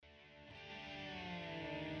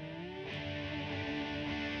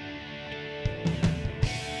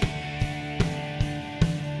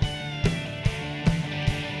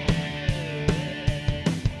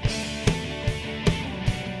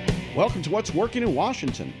Welcome to What's Working in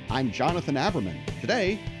Washington. I'm Jonathan Aberman.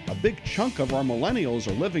 Today, a big chunk of our millennials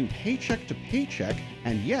are living paycheck to paycheck,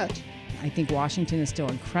 and yet... I think Washington is still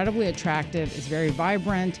incredibly attractive. It's very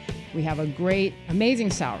vibrant. We have a great, amazing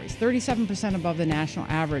salaries, 37% above the national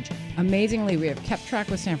average. Amazingly, we have kept track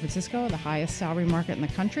with San Francisco, the highest salary market in the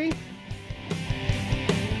country.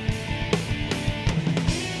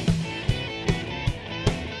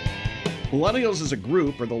 Millennials as a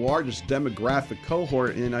group are the largest demographic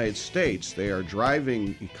cohort in the United States. They are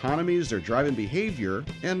driving economies, they're driving behavior,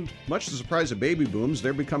 and much to the surprise of baby booms,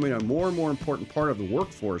 they're becoming a more and more important part of the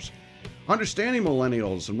workforce. Understanding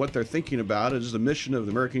millennials and what they're thinking about is the mission of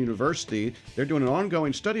the American University. They're doing an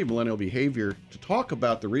ongoing study of millennial behavior. To talk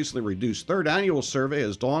about the recently reduced third annual survey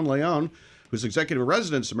is Dawn Leon, who's executive in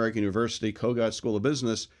residence at American University, Kogod School of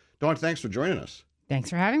Business. Dawn, thanks for joining us. Thanks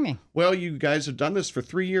for having me. Well, you guys have done this for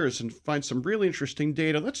 3 years and find some really interesting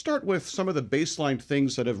data. Let's start with some of the baseline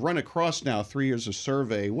things that have run across now 3 years of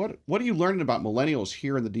survey. What are you learning about millennials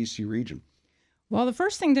here in the D.C. region? Well, the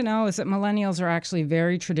first thing to know is that millennials are actually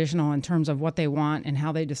very traditional in terms of what they want and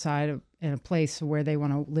how they decide in a place where they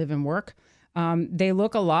want to live and work. They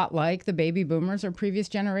look a lot like the baby boomers or previous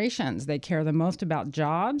generations. They care the most about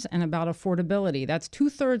jobs and about affordability. That's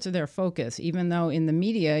 2/3 of their focus, even though in the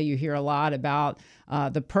media you hear a lot about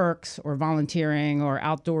the perks or volunteering or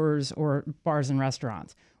outdoors or bars and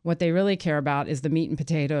restaurants. What they really care about is the meat and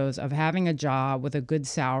potatoes of having a job with a good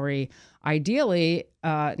salary, ideally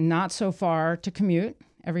not so far to commute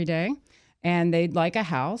every day. And they'd like a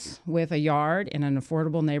house with a yard in an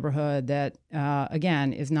affordable neighborhood that,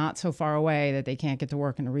 again, is not so far away that they can't get to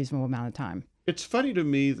work in a reasonable amount of time. It's funny to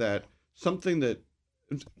me that something that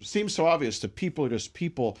seems so obvious to people, just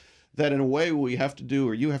people, that in a way we have to do,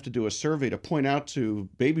 or you have to do a survey to point out to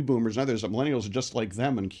baby boomers and others that millennials are just like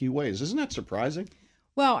them in key ways. Isn't that surprising?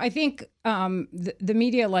 Well, I think the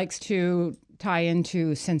media likes to tie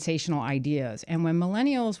into sensational ideas. And when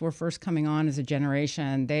millennials were first coming on as a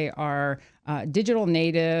generation, they are digital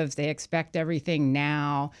natives. They expect everything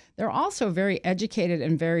now. They're also very educated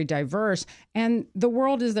and very diverse. And the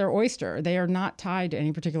world is their oyster. They are not tied to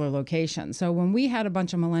any particular location. So when we had a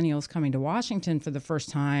bunch of millennials coming to Washington for the first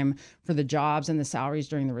time for the jobs and the salaries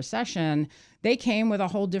during the recession, they came with a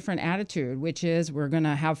whole different attitude, which is we're going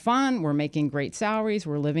to have fun. We're making great salaries.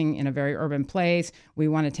 We're living in a very urban place. We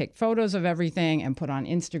want to take photos of everything and put on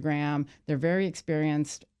Instagram. They're very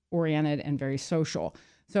experienced, oriented, and very social.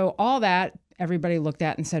 So all that everybody looked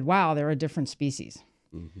at and said, wow, they're a different species.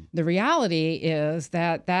 Mm-hmm. The reality is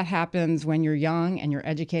that happens when you're young and you're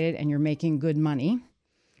educated and you're making good money.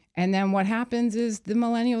 And then what happens is the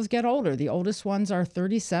millennials get older. The oldest ones are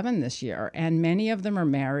 37 this year, and many of them are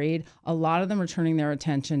married. A lot of them are turning their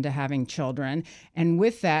attention to having children. And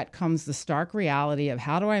with that comes the stark reality of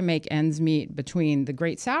how do I make ends meet between the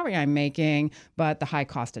great salary I'm making, but the high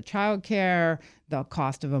cost of childcare, the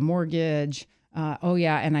cost of a mortgage,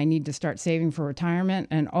 and I need to start saving for retirement.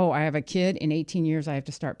 And, I have a kid. In 18 years, I have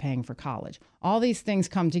to start paying for college. All these things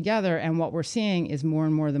come together. And what we're seeing is more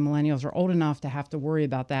and more of the millennials are old enough to have to worry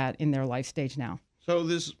about that in their life stage now. So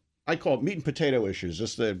this, I call it meat and potato issues,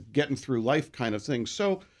 just the getting through life kind of thing.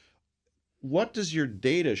 So what does your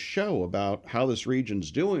data show about how this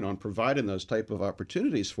region's doing on providing those type of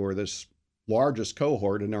opportunities for this largest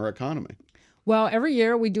cohort in our economy? Well, every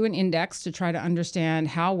year we do an index to try to understand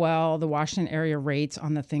how well the Washington area rates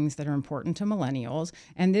on the things that are important to millennials.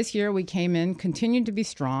 And this year we continued to be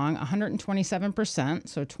strong, 127%,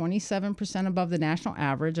 so 27% above the national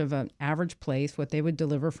average of an average place, what they would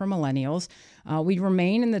deliver for millennials. We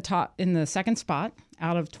remain in the second spot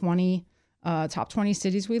out of top 20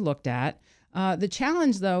 cities we looked at. The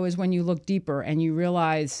challenge, though, is when you look deeper and you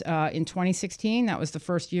realize in 2016, that was the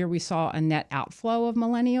first year we saw a net outflow of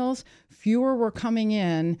millennials. Fewer were coming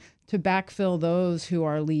in to backfill those who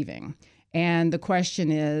are leaving. And the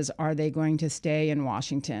question is, are they going to stay in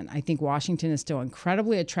Washington? I think Washington is still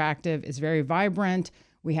incredibly attractive. It's very vibrant.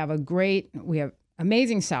 We have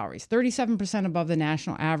amazing salaries, 37% above the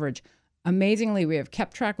national average. Amazingly, we have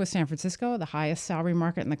kept track with San Francisco, the highest salary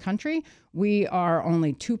market in the country. We are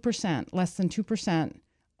only 2%, less than 2%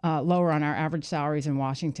 lower on our average salaries in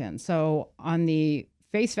Washington. So on the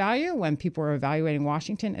face value, when people are evaluating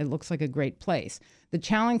Washington, it looks like a great place. The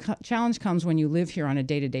challenge comes when you live here on a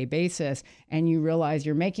day-to-day basis and you realize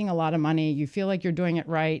you're making a lot of money, you feel like you're doing it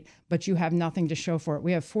right, but you have nothing to show for it.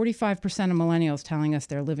 We have 45% of millennials telling us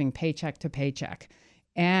they're living paycheck to paycheck.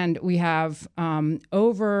 And we have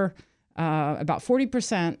over about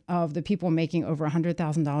 40% of the people making over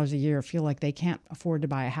 $100,000 a year feel like they can't afford to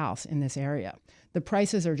buy a house in this area. The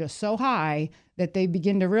prices are just so high that they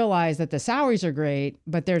begin to realize that the salaries are great,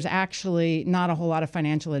 but there's actually not a whole lot of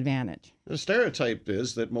financial advantage. The stereotype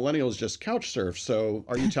is that millennials just couch surf. So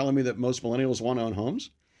are you telling me that most millennials want to own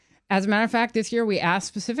homes? As a matter of fact, this year we asked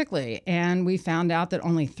specifically, and we found out that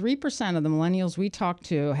only 3% of the millennials we talked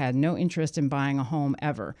to had no interest in buying a home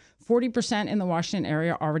ever. 40% in the Washington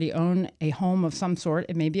area already own a home of some sort.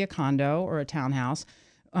 It may be a condo or a townhouse.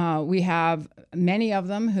 We have many of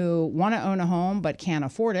them who want to own a home but can't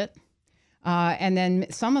afford it. And then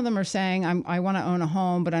some of them are saying, I want to own a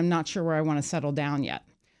home, but I'm not sure where I want to settle down yet.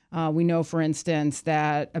 We know, for instance,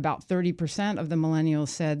 that about 30% of the millennials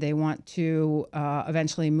said they want to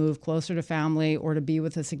eventually move closer to family or to be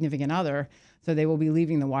with a significant other. So they will be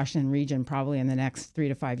leaving the Washington region probably in the next 3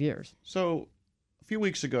 to 5 years. So a few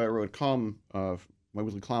weeks ago, I wrote a column, my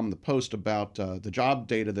weekly column in the Post about the job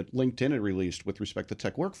data that LinkedIn had released with respect to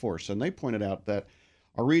tech workforce. And they pointed out that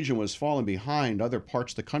our region was falling behind other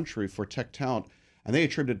parts of the country for tech talent. And they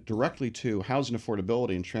attributed directly to housing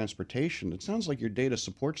affordability and transportation. It sounds like your data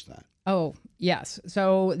supports that. Oh, yes.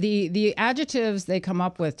 So the adjectives they come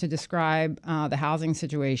up with to describe the housing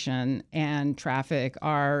situation and traffic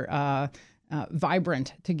are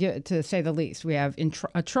vibrant, to say the least. We have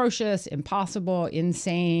atrocious, impossible,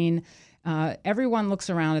 insane. Everyone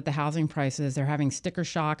looks around at the housing prices. They're having sticker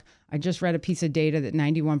shock. I just read a piece of data that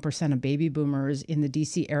 91% of baby boomers in the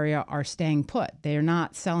DC area are staying put. They are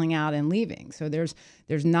not selling out and leaving. So there's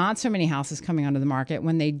not so many houses coming onto the market.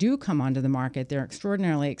 When they do come onto the market, they're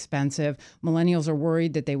extraordinarily expensive. Millennials are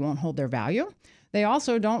worried that they won't hold their value. They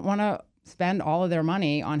also don't want to spend all of their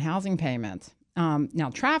money on housing payments.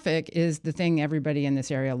 Now, traffic is the thing everybody in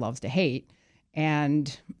this area loves to hate,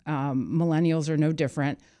 and millennials are no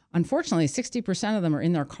different. Unfortunately, 60% of them are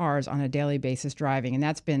in their cars on a daily basis driving, and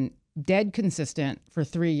that's been dead consistent for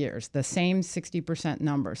 3 years, the same 60%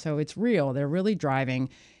 number. So it's real. They're really driving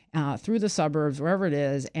through the suburbs, wherever it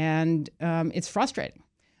is, and it's frustrating.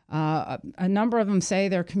 A number of them say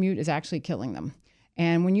their commute is actually killing them.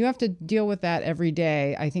 And when you have to deal with that every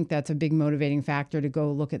day, I think that's a big motivating factor to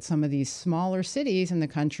go look at some of these smaller cities in the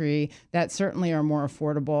country that certainly are more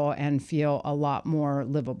affordable and feel a lot more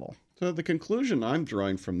livable. So the conclusion I'm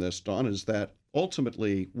drawing from this, Dawn, is that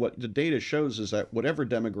ultimately what the data shows is that whatever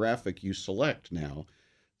demographic you select now,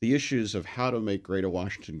 the issues of how to make Greater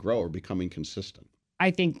Washington grow are becoming consistent. I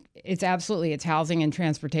think it's housing and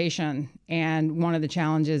transportation. And one of the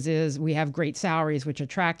challenges is we have great salaries, which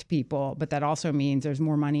attract people, but that also means there's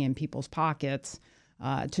more money in people's pockets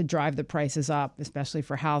to drive the prices up, especially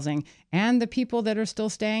for housing. And the people that are still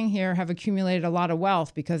staying here have accumulated a lot of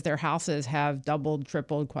wealth because their houses have doubled,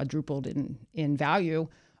 tripled, quadrupled in value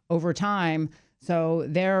over time. So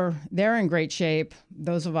they're in great shape,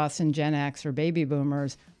 those of us in Gen X or baby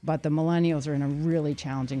boomers, but the millennials are in a really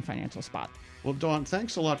challenging financial spot. Well, Dawn,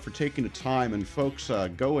 thanks a lot for taking the time. And folks,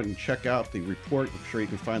 go and check out the report. I'm sure you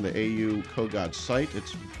can find the AU COGOD site.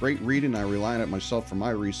 It's great reading. I rely on it myself for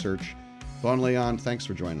my research. Dawn Leon, thanks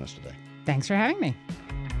for joining us today. Thanks for having me.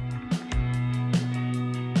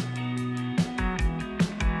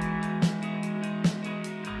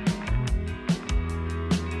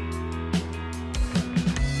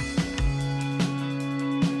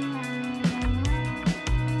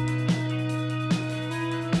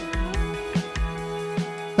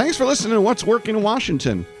 Thanks for listening to What's Working in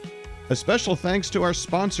Washington. A special thanks to our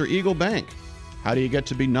sponsor, Eagle Bank. How do you get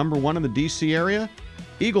to be number one in the D.C. area?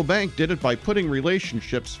 Eagle Bank did it by putting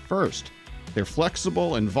relationships first. They're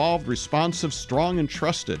flexible, involved, responsive, strong, and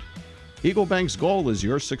trusted. Eagle Bank's goal is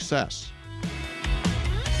your success.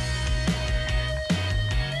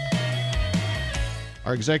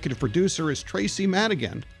 Our executive producer is Tracy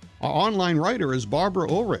Madigan. Our online writer is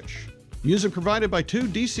Barbara Ulrich. Music provided by 2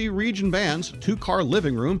 DC region bands, 2 Car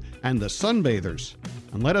Living Room, and the Sunbathers.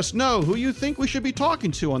 And let us know who you think we should be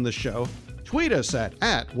talking to on the show. Tweet us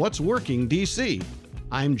at What's Working DC.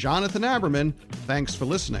 I'm Jonathan Aberman. Thanks for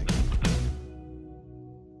listening.